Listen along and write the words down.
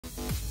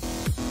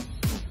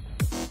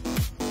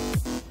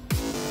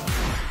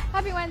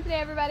Happy Wednesday,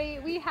 everybody.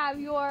 We have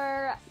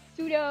your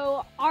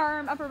pseudo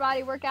arm upper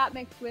body workout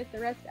mixed with the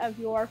rest of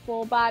your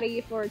full body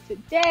for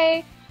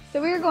today.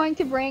 So we're going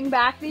to bring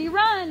back the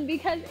run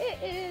because it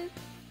is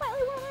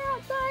slightly warmer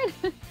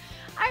outside.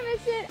 I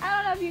missed it.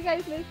 I don't know if you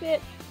guys missed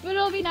it, but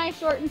it'll be nice,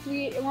 short, and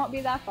sweet. It won't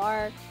be that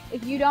far.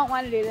 If you don't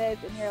want to do this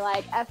and you're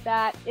like, F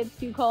that, it's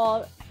too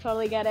cold, I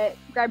totally get it.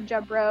 Grab a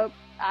jump rope,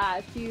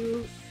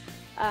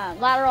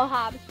 lateral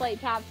hops, plate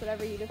taps,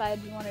 whatever you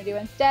decide you want to do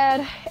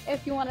instead.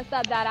 If you want to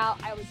sub that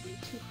out, I would do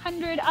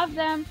 200 of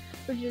them,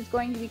 which is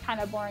going to be kind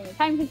of boring and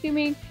time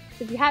consuming.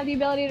 So if you have the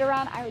ability to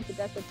run, I would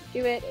suggest that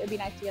you do it. It would be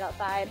nice to get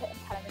outside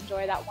and kind of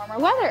enjoy that warmer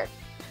weather.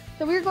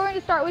 So we're going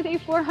to start with a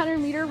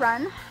 400-meter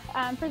run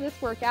for this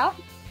workout.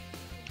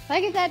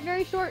 Like I said,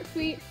 very short,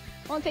 sweet,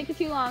 won't take you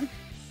too long.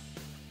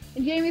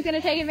 And Jamie's going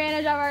to take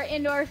advantage of our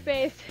indoor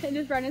space and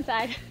just run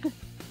inside.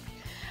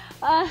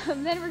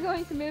 Then we're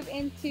going to move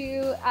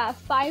into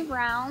 5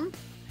 rounds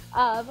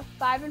of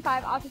 5 and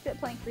 5 opposite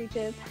plank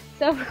reaches.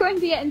 So we're going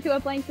to get into a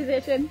plank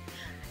position,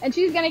 and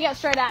she's going to get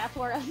straight at it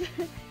for us.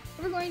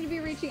 We're going to be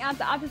reaching out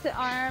the opposite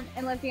arm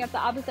and lifting up the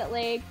opposite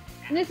leg.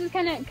 And this is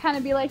going to kind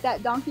of be like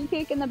that donkey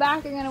kick in the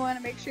back. You're going to want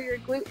to make sure your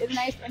glute is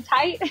nice and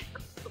tight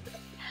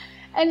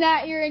and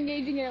that you're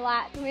engaging your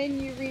lats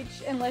when you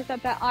reach and lift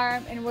up that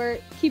arm, and we're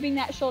keeping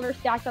that shoulder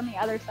stacked on the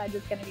other side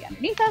that's going to be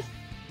underneath us.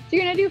 So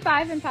you're going to do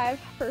 5 and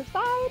 5 per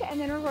side, and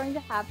then we're going to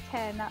have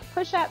 10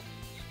 push-ups.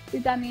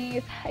 We've done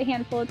these a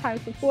handful of times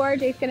before.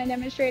 Jake's going to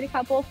demonstrate a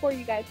couple for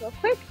you guys real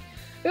quick.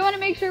 We want to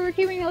make sure we're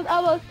keeping those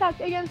elbows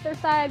tucked against their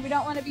side. We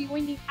don't want to be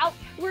winging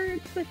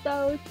outwards with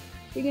those.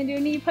 You can do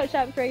knee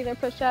push-ups, regular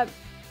push-ups.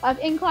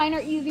 Incline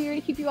are easier to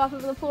keep you off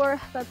of the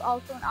floor. That's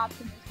also an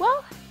option as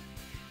well.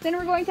 Then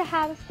we're going to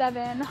have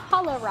 7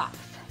 hollow rocks.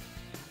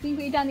 I think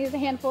we've done these a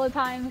handful of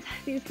times.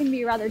 These can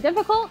be rather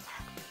difficult.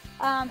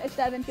 If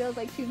 7 feels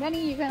like too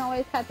many, you can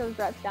always cut those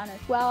reps down as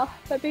well.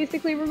 But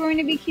basically, we're going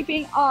to be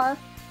keeping our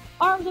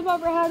arms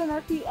above our head and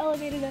our feet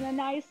elevated in a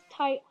nice,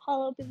 tight,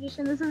 hollow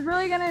position. This is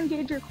really going to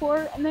engage your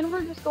core, and then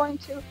we're just going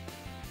to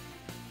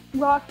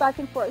rock back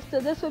and forth. So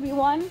this would be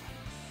 1,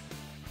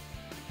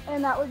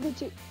 and that would be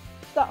 2.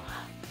 So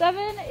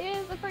 7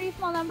 is a pretty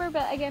small number,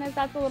 but again, if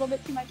that's a little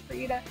bit too much for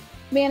you to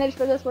manage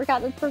for this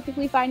workout, that's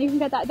perfectly fine. You can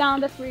cut that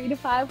down to 3 to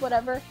 5,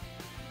 whatever.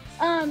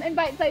 In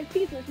bite-sized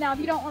pieces. Now, if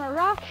you don't want to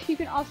rock, you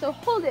can also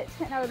hold it,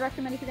 and I would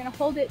recommend if you're going to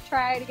hold it,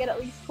 try to get at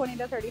least 20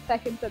 to 30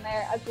 seconds in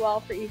there as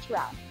well for each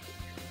round.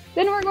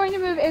 Then we're going to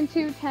move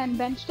into 10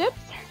 bench dips.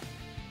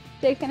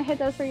 Jake's going to hit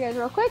those for you guys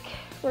real quick.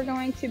 We're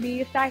going to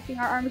be stacking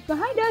our arms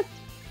behind us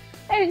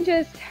and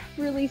just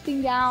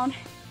releasing down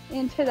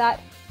into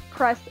that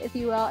press, if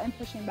you will, and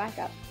pushing back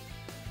up.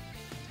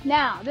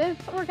 Now, this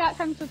workout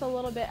comes with a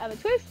little bit of a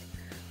twist.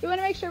 We want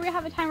to make sure we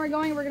have a timer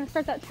going. We're going to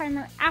start that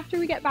timer after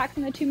we get back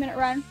from the 2-minute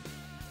run.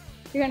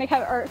 You're going to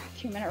come, or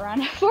 2-minute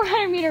run,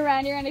 400-meter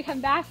run. You're going to come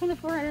back from the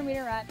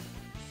 400-meter run.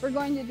 We're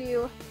going to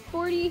do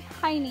 40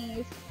 high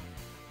knees,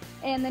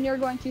 and then you're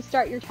going to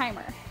start your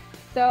timer.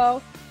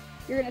 So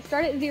you're going to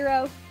start at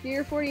 0, do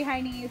your 40 high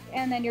knees,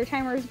 and then your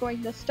timer is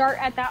going to start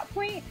at that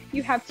point.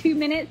 You have 2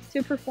 minutes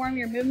to perform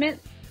your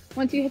movements.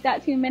 Once you hit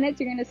that 2 minutes,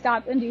 you're going to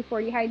stop and do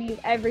 40 high knees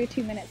every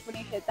 2 minutes when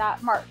you hit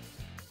that mark.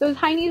 Those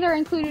high knees are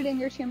included in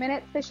your 2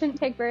 minutes. They shouldn't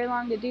take very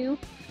long to do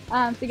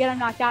to get them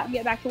knocked out and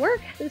get back to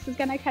work. This is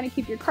going to kind of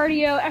keep your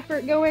cardio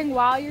effort going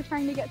while you're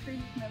trying to get through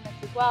these movements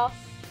as well.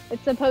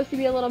 It's supposed to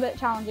be a little bit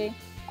challenging.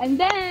 And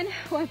then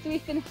once we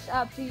finish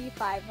up the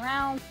 5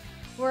 rounds,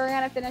 we're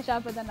going to finish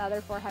up with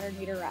another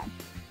 400-meter run.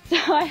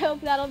 So I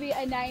hope that'll be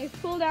a nice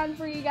cool down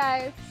for you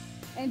guys.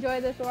 Enjoy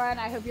this one.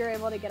 I hope you're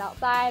able to get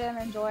outside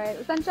and enjoy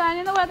the sunshine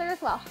and the weather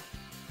as well.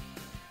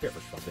 Here at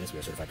First Response Fitness, we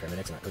are certified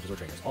paramedics and not coaches or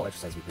trainers. All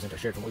exercises we present are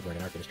shared from what we've learned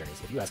in our fitness journeys.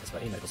 If you ask us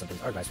about any medical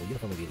symptoms, our advice will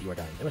uniformly be that you are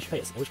dying, unless you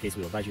pay us, in which case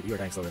we will advise you that you are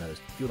dying slower than others.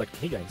 If you would like to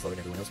continue dying slower than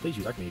everyone else, please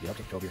use our community to help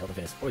take control of your health and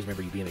fitness. Always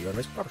remember, you being at your own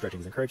risk, proper stretching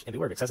is encouraged, and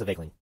beware of excessive vacuuming.